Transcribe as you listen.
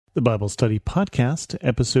The Bible Study Podcast,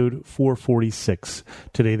 episode 446.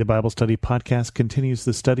 Today, the Bible Study Podcast continues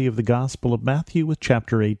the study of the Gospel of Matthew with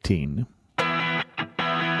chapter 18.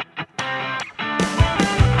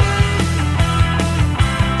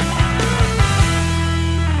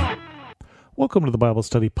 Welcome to the Bible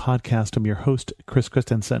Study Podcast. I'm your host, Chris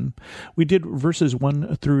Christensen. We did verses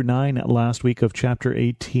 1 through 9 last week of chapter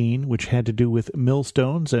 18, which had to do with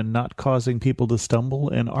millstones and not causing people to stumble,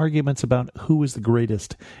 and arguments about who is the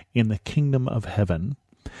greatest in the kingdom of heaven.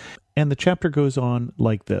 And the chapter goes on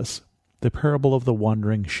like this: the parable of the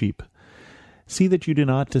wandering sheep. See that you do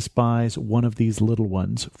not despise one of these little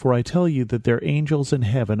ones, for I tell you that their angels in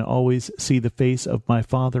heaven always see the face of my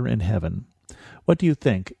Father in heaven. What do you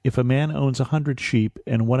think? If a man owns 100 sheep,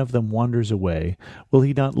 and one of them wanders away, will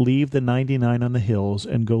he not leave the 99 on the hills,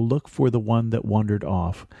 and go look for the one that wandered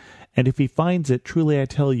off? And if he finds it, truly I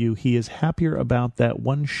tell you, he is happier about that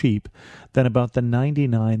one sheep than about the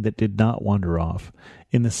 99 that did not wander off.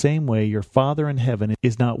 In the same way, your Father in heaven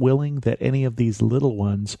is not willing that any of these little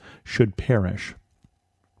ones should perish.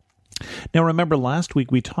 Now remember, last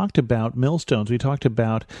week we talked about millstones. We talked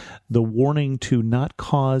about the warning to not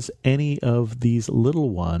cause any of these little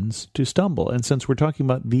ones to stumble. And since we're talking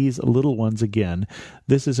about these little ones again,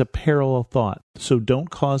 this is a parallel thought. So don't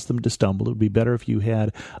cause them to stumble. It would be better if you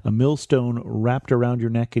had a millstone wrapped around your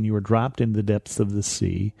neck and you were dropped in the depths of the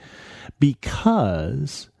sea,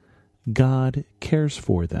 because God cares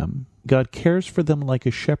for them. God cares for them like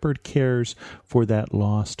a shepherd cares for that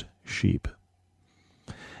lost sheep.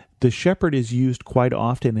 The shepherd is used quite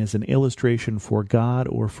often as an illustration for God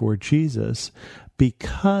or for Jesus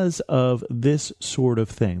because of this sort of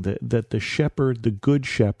thing, that the shepherd, the good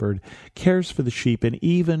shepherd, cares for the sheep, and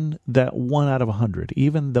even that 1 out of 100,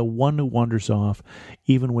 even the one who wanders off,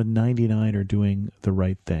 even when 99 are doing the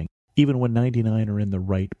right thing, even when 99 are in the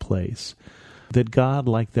right place, that God,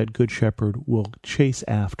 like that good shepherd, will chase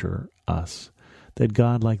after us, that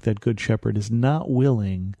God, like that good shepherd, is not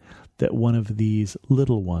willing that one of these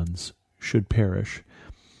little ones should perish.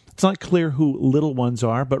 It's not clear who little ones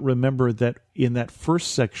are, but remember that in that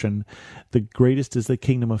first section, the greatest is the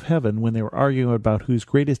kingdom of heaven. When they were arguing about who's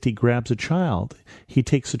greatest, he grabs a child. He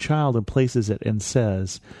takes a child and places it and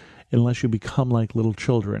says, unless you become like little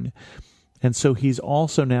children. And so he's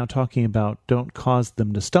also now talking about don't cause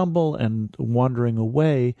them to stumble and wandering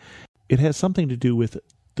away. It has something to do with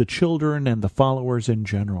the children and the followers in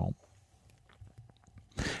general.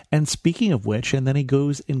 And speaking of which, and then he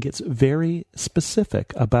goes and gets very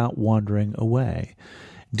specific about wandering away,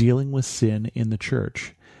 dealing with sin in the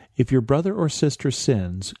church. If your brother or sister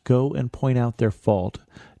sins, go and point out their fault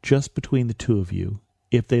just between the two of you.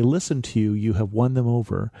 If they listen to you, you have won them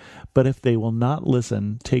over. But if they will not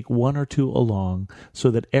listen, take 1 or 2 along,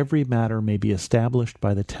 so that every matter may be established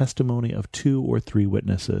by the testimony of 2 or 3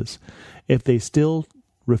 witnesses. If they still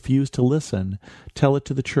refuse to listen, tell it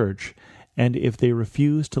to the church. And if they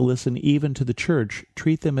refuse to listen even to the church,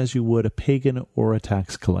 treat them as you would a pagan or a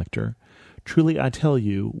tax collector. Truly I tell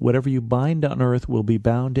you, whatever you bind on earth will be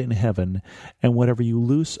bound in heaven, and whatever you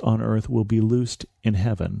loose on earth will be loosed in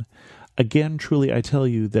heaven. Again, truly I tell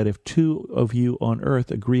you that if 2 of you on earth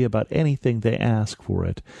agree about anything they ask for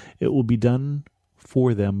it, it will be done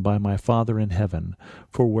for them by my Father in heaven.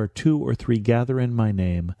 For where 2 or 3 gather in my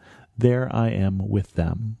name, there I am with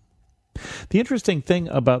them. The interesting thing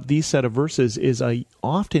about these set of verses is I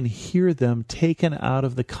often hear them taken out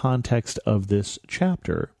of the context of this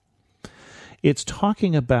chapter. It's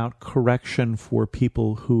talking about correction for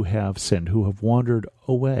people who have sinned, who have wandered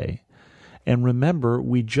away. And remember,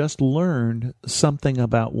 we just learned something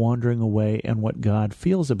about wandering away and what God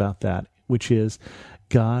feels about that, which is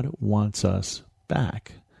God wants us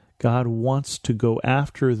back. God wants to go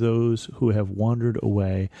after those who have wandered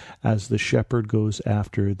away as the shepherd goes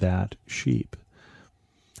after that sheep.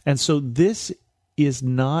 And so this is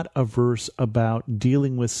not a verse about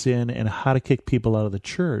dealing with sin and how to kick people out of the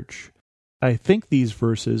church. I think these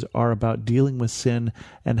verses are about dealing with sin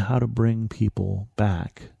and how to bring people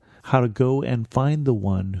back, how to go and find the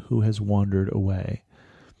one who has wandered away.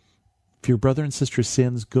 If your brother and sister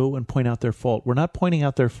sins, go and point out their fault. We're not pointing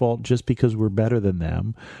out their fault just because we're better than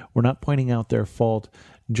them. We're not pointing out their fault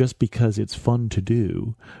just because it's fun to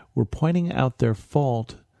do. We're pointing out their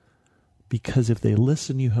fault because if they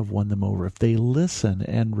listen, you have won them over. If they listen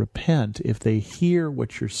and repent, if they hear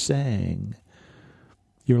what you're saying,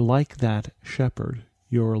 you're like that shepherd.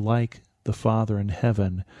 You're like the Father in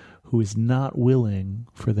heaven who is not willing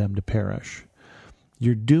for them to perish.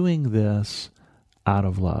 You're doing this out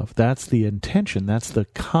of love. That's the intention. That's the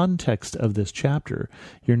context of this chapter.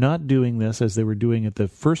 You're not doing this as they were doing at the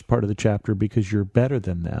first part of the chapter because you're better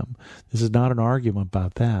than them. This is not an argument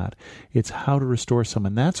about that. It's how to restore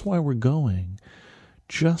someone. That's why we're going.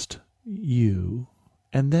 Just you,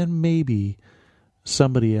 and then maybe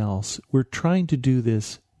somebody else. We're trying to do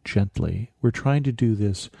this gently. We're trying to do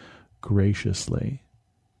this graciously.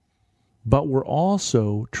 But we're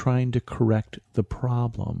also trying to correct the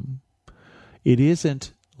problem. It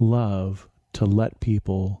isn't love to let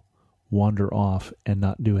people wander off and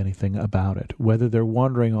not do anything about it, whether they're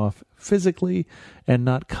wandering off physically and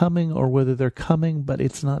not coming, or whether they're coming but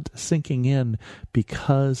it's not sinking in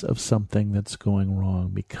because of something that's going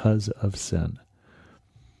wrong, because of sin.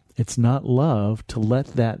 It's not love to let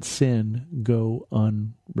that sin go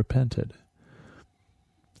unrepented.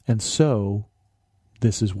 And so,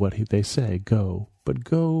 this is what they say, go, but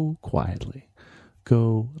go quietly,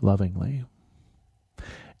 go lovingly.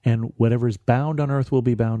 And whatever is bound on earth will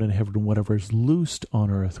be bound in heaven, and whatever is loosed on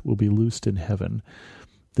earth will be loosed in heaven.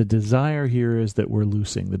 The desire here is that we're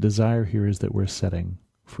loosing. The desire here is that we're setting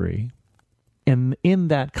free. And in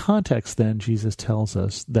that context, then, Jesus tells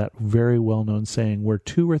us that very well-known saying, where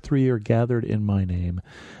 2 or 3 are gathered in my name,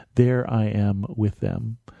 there I am with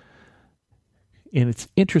them. And it's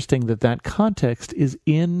interesting that that context is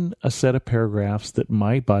in a set of paragraphs that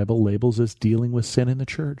my Bible labels as dealing with sin in the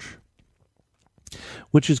church.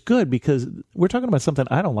 Which is good, because we're talking about something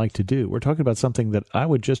I don't like to do. We're talking about something that I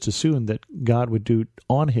would just assume that God would do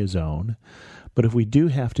on his own. But if we do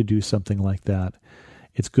have to do something like that,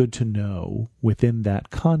 it's good to know within that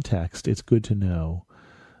context, it's good to know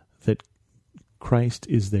that Christ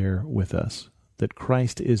is there with us, that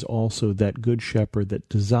Christ is also that good shepherd that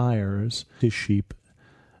desires his sheep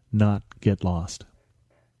not get lost.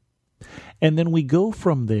 And then we go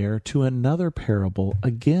from there to another parable,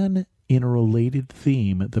 again in a related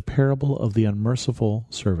theme, the parable of the unmerciful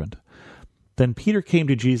servant. Then Peter came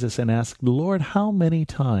to Jesus and asked, Lord, how many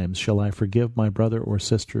times shall I forgive my brother or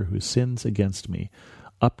sister who sins against me?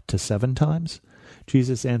 Up to 7 times?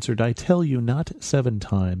 Jesus answered, I tell you, not 7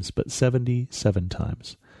 times, but 77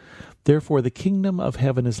 times. Therefore the kingdom of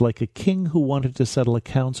heaven is like a king who wanted to settle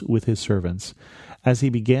accounts with his servants. As he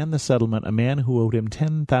began the settlement, a man who owed him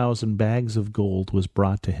 10,000 bags of gold was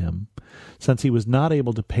brought to him. Since he was not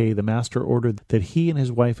able to pay, the master ordered that he and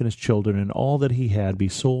his wife and his children and all that he had be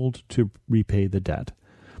sold to repay the debt.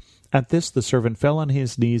 At this the servant fell on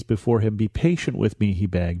his knees before him. Be patient with me, he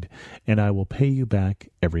begged, and I will pay you back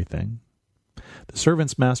everything. The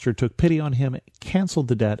servant's master took pity on him, canceled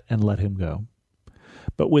the debt, and let him go.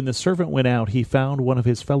 But when the servant went out, he found one of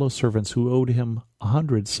his fellow servants who owed him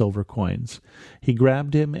 100 silver coins. He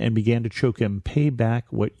grabbed him and began to choke him. Pay back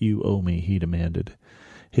what you owe me, he demanded.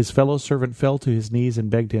 His fellow servant fell to his knees and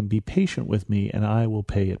begged him, Be patient with me, and I will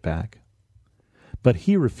pay it back. But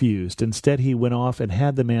he refused. Instead, he went off and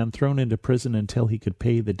had the man thrown into prison until he could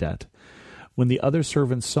pay the debt. When the other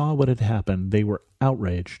servants saw what had happened, they were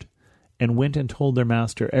outraged and went and told their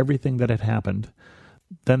master everything that had happened.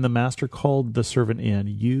 Then the master called the servant in.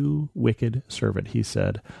 You wicked servant, he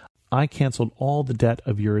said, I canceled all the debt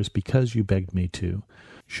of yours because you begged me to.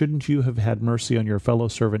 Shouldn't you have had mercy on your fellow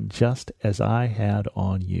servant just as I had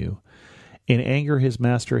on you? In anger, his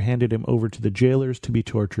master handed him over to the jailers to be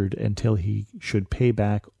tortured until he should pay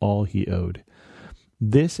back all he owed.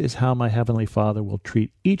 This is how my heavenly Father will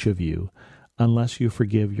treat each of you unless you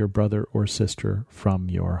forgive your brother or sister from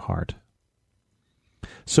your heart.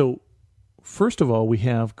 So, first of all, we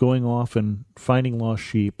have going off and finding lost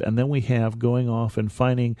sheep, and then we have going off and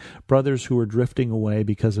finding brothers who are drifting away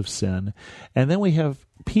because of sin. And then we have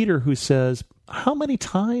Peter who says, how many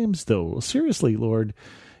times, though? Seriously, Lord,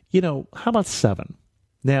 how about 7?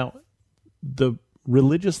 Now, the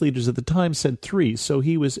religious leaders at the time said 3, so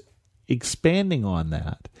he was expanding on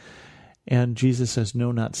that. And Jesus says,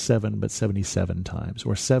 no, not 7, but 77 times,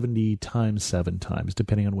 or 70 times 7 times,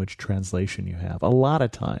 depending on which translation you have. A lot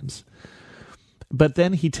of times. But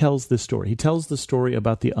then he tells this story. He tells the story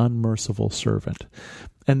about the unmerciful servant.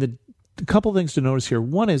 And the couple things to notice here.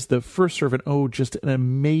 One is the first servant owed just an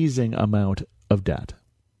amazing amount of debt,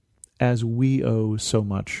 as we owe so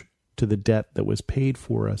much to the debt that was paid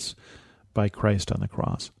for us by Christ on the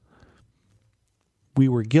cross. We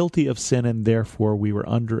were guilty of sin, and therefore we were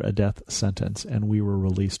under a death sentence, and we were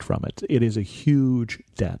released from it. It is a huge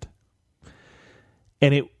debt.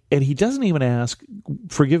 And he doesn't even ask,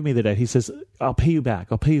 forgive me the debt. He says, I'll pay you back.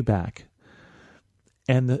 I'll pay you back.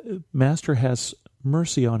 And the master has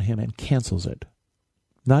mercy on him and cancels it.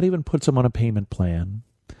 Not even puts him on a payment plan.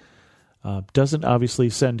 Doesn't obviously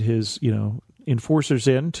send his, enforcers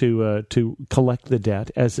in to collect the debt,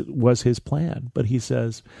 as it was his plan. But he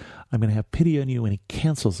says, I'm going to have pity on you, and he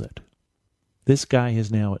cancels it. This guy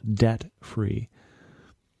is now debt-free.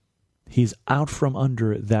 He's out from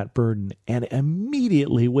under that burden, and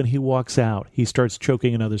immediately when he walks out, he starts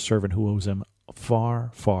choking another servant who owes him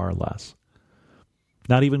far, far less.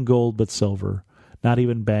 Not even gold, but silver. Not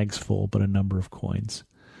even bags full, but a number of coins.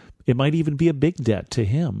 It might even be a big debt to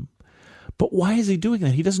him. But why is he doing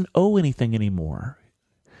that? He doesn't owe anything anymore.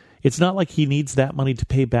 It's not like he needs that money to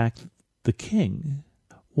pay back the king.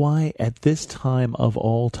 Why, at this time of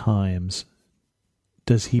all times,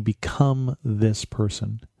 does he become this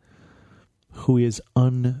person who is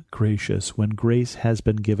ungracious when grace has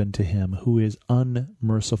been given to him, who is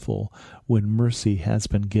unmerciful when mercy has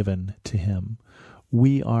been given to him?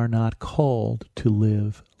 We are not called to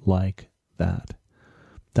live like that.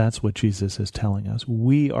 That's what Jesus is telling us.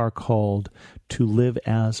 We are called to live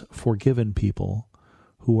as forgiven people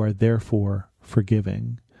who are therefore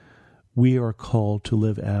forgiving. We are called to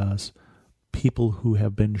live as people who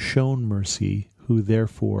have been shown mercy, who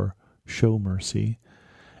therefore show mercy,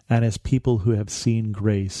 and as people who have seen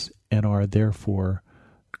grace and are therefore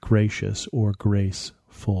gracious or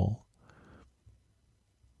graceful.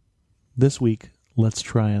 This week, let's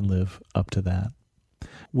try and live up to that.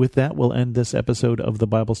 With that, we'll end this episode of the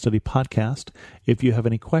Bible Study Podcast. If you have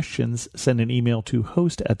any questions, send an email to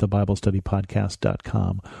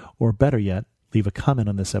host@thebiblestudypodcast.com, or better yet, leave a comment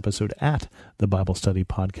on this episode at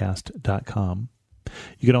thebiblestudypodcast.com.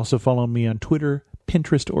 You can also follow me on Twitter,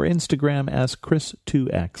 Pinterest, or Instagram as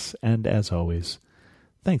Chris2X. And as always,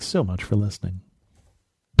 thanks so much for listening.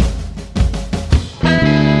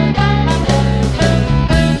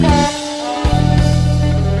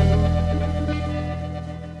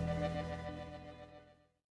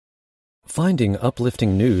 Finding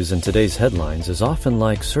uplifting news in today's headlines is often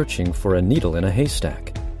like searching for a needle in a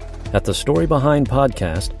haystack. At the Story Behind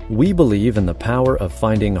podcast, we believe in the power of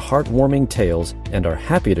finding heartwarming tales and are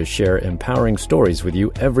happy to share empowering stories with you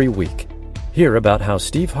every week. Hear about how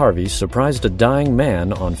Steve Harvey surprised a dying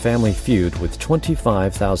man on Family Feud with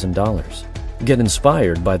 $25,000. Get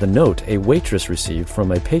inspired by the note a waitress received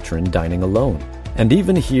from a patron dining alone. And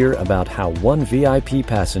even hear about how one VIP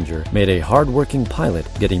passenger made a hard-working pilot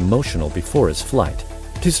get emotional before his flight.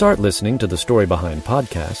 To start listening to the Story Behind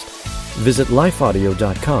podcast, visit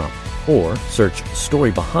lifeaudio.com or search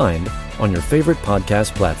Story Behind on your favorite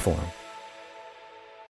podcast platform.